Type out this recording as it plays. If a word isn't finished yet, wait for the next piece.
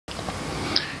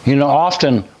You know,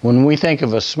 often when we think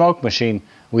of a smoke machine,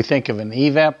 we think of an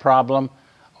evap problem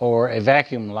or a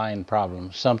vacuum line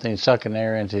problem, something sucking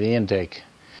air into the intake.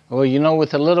 Well, you know,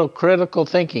 with a little critical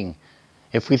thinking,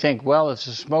 if we think, well, if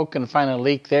the smoke can find a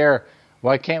leak there,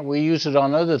 why can't we use it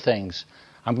on other things?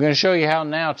 I'm going to show you how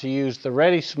now to use the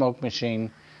Ready Smoke machine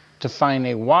to find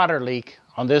a water leak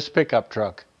on this pickup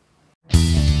truck.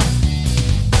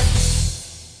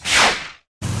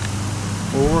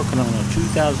 We're working on a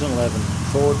 2011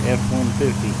 Ford F-150,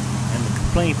 and the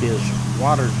complaint is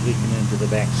water's leaking into the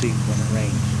back seat when it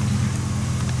rains.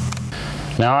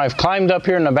 Now I've climbed up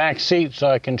here in the back seat so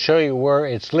I can show you where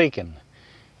it's leaking.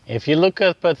 If you look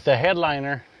up at the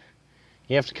headliner,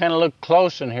 you have to kind of look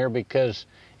close in here because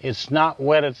it's not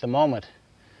wet at the moment,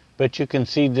 but you can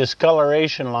see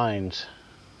discoloration lines.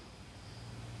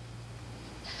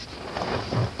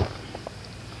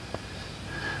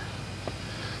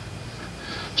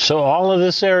 So all of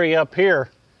this area up here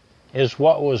is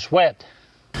what was wet.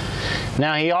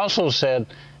 Now he also said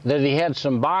that he had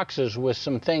some boxes with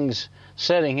some things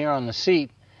sitting here on the seat,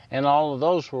 and all of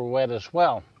those were wet as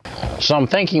well. So I'm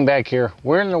thinking back here,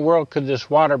 where in the world could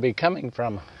this water be coming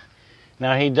from?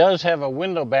 Now he does have a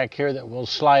window back here that will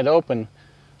slide open,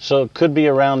 so it could be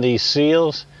around these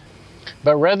seals.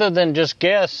 But rather than just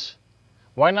guess,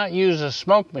 why not use a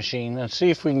smoke machine and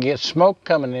see if we can get smoke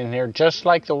coming in here just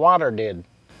like the water did?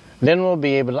 Then we'll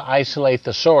be able to isolate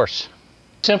the source.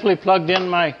 Simply plugged in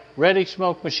my Ready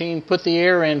Smoke machine, put the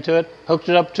air into it, hooked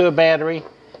it up to a battery,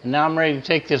 and now I'm ready to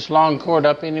take this long cord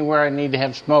up anywhere I need to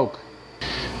have smoke.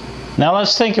 Now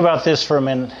let's think about this for a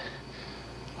minute.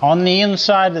 On the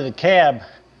inside of the cab,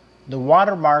 the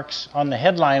water marks on the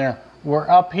headliner were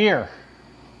up here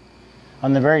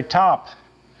on the very top.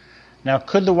 Now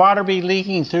could the water be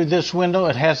leaking through this window?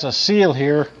 It has a seal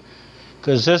here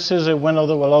because this is a window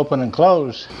that will open and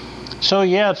close. So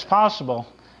yeah, it's possible.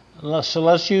 So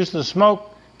let's use the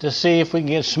smoke to see if we can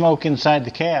get smoke inside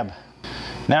the cab.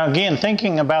 Now again,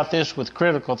 thinking about this with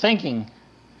critical thinking,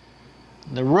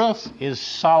 the roof is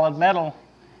solid metal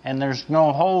and there's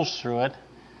no holes through it.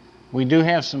 We do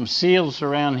have some seals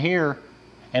around here,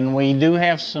 and we do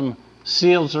have some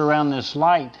seals around this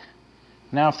light.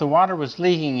 Now if the water was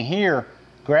leaking here,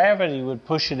 gravity would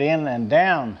push it in and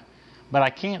down, but I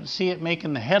can't see it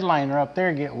making the headliner up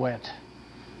there get wet.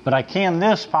 But I can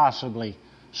this possibly,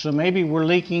 so maybe we're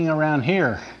leaking around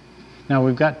here. Now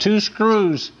we've got two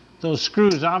screws. Those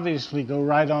screws obviously go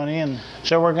right on in.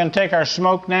 So we're going to take our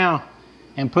smoke now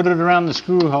and put it around the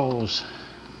screw holes.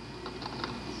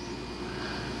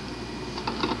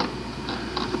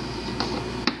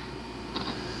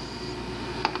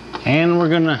 And we're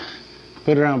going to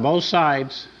put it around both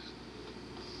sides.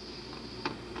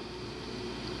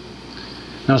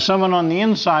 Now someone on the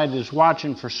inside is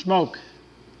watching for smoke.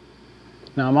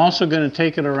 Now I'm also going to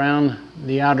take it around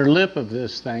the outer lip of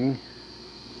this thing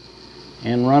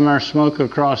and run our smoke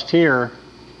across here.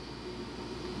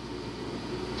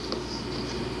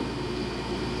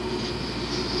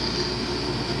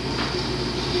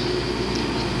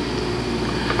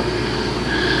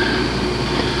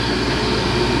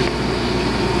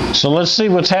 So let's see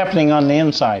what's happening on the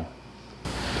inside.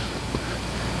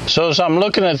 So as I'm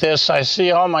looking at this, I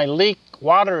see all my leak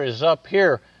water is up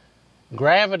here.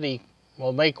 Gravity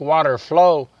will make water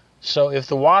flow. So if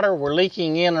the water were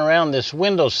leaking in around this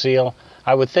window seal,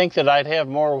 I would think that I'd have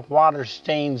more water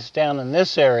stains down in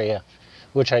this area,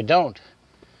 which I don't.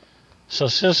 So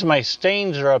since my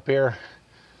stains are up here,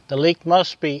 the leak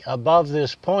must be above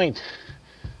this point.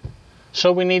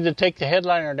 So we need to take the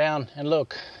headliner down and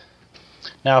look.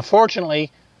 Now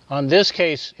fortunately, on this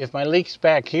case, if my leak's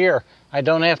back here, I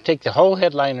don't have to take the whole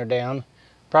headliner down,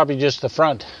 probably just the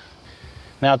front.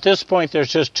 Now at this point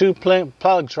there's just two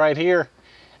plugs right here,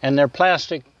 and they're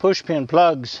plastic push-pin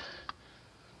plugs.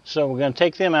 So we're going to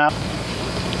take them out.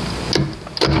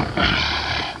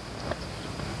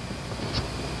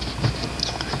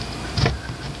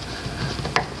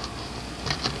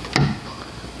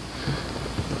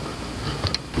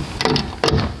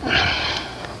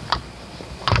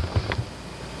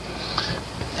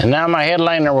 And now my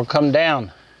headliner will come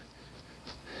down.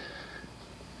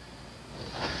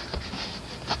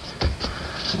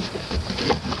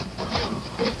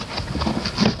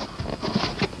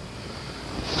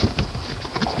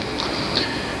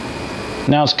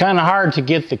 Now it's kind of hard to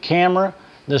get the camera,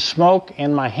 the smoke,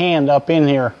 and my hand up in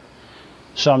here.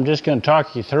 So I'm just going to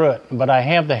talk you through it. But I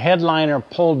have the headliner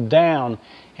pulled down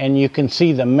and you can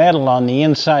see the metal on the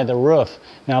inside of the roof.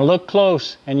 Now look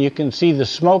close and you can see the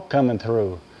smoke coming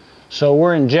through. So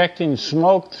we're injecting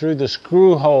smoke through the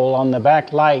screw hole on the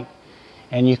back light,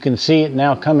 and you can see it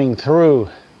now coming through.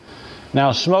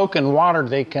 Now smoke and water,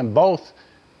 they can both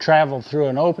travel through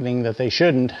an opening that they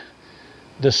shouldn't.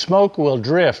 The smoke will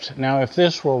drift. Now if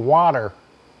this were water,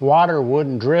 water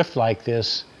wouldn't drift like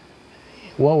this.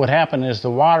 What would happen is the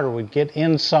water would get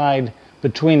inside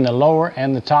between the lower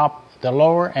and the top, the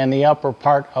lower and the upper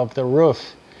part of the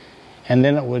roof. And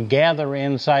then it would gather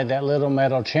inside that little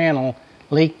metal channel,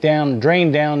 leak down,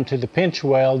 drain down to the pinch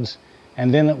welds,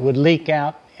 and then it would leak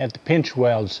out at the pinch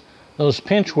welds. Those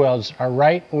pinch welds are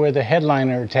right where the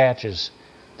headliner attaches.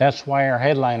 That's why our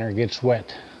headliner gets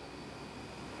wet.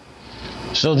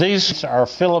 So these are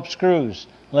Phillips screws.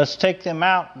 Let's take them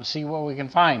out and see what we can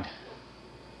find.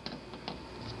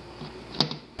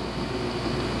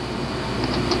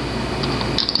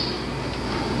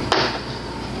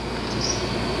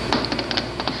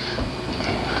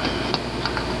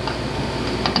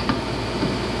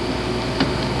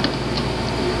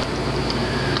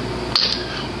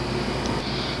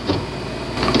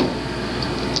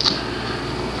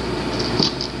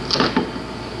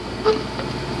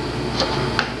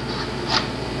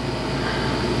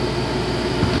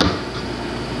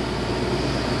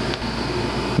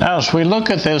 Now as we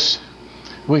look at this,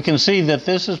 we can see that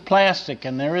this is plastic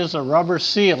and there is a rubber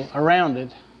seal around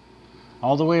it,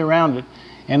 all the way around it.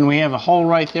 And we have a hole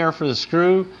right there for the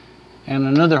screw and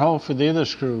another hole for the other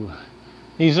screw.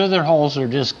 These other holes are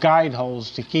just guide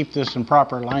holes to keep this in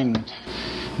proper alignment.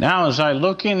 Now as I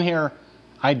look in here,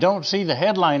 I don't see the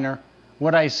headliner.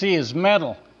 What I see is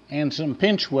metal and some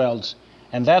pinch welds,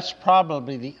 and that's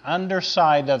probably the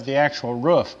underside of the actual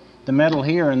roof. The metal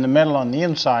here and the metal on the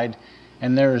inside.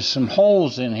 And there's some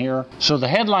holes in here. So the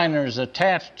headliner is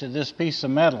attached to this piece of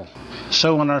metal.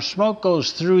 So when our smoke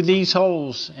goes through these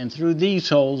holes and through these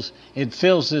holes, it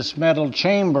fills this metal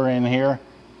chamber in here,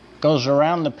 goes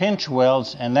around the pinch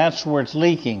welds, and that's where it's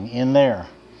leaking, in there.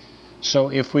 So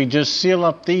if we just seal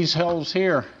up these holes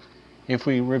here, if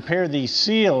we repair these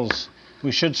seals,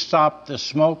 we should stop the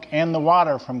smoke and the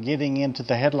water from getting into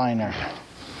the headliner.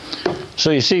 So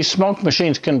you see, smoke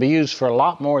machines can be used for a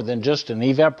lot more than just an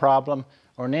evap problem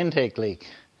or an intake leak.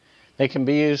 They can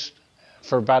be used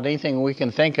for about anything we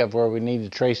can think of where we need to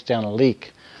trace down a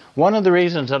leak. One of the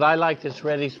reasons that I like this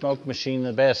Ready Smoke machine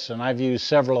the best, and I've used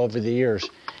several over the years,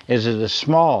 is it is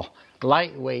small,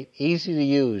 lightweight, easy to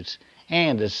use,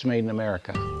 and it's made in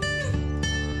America.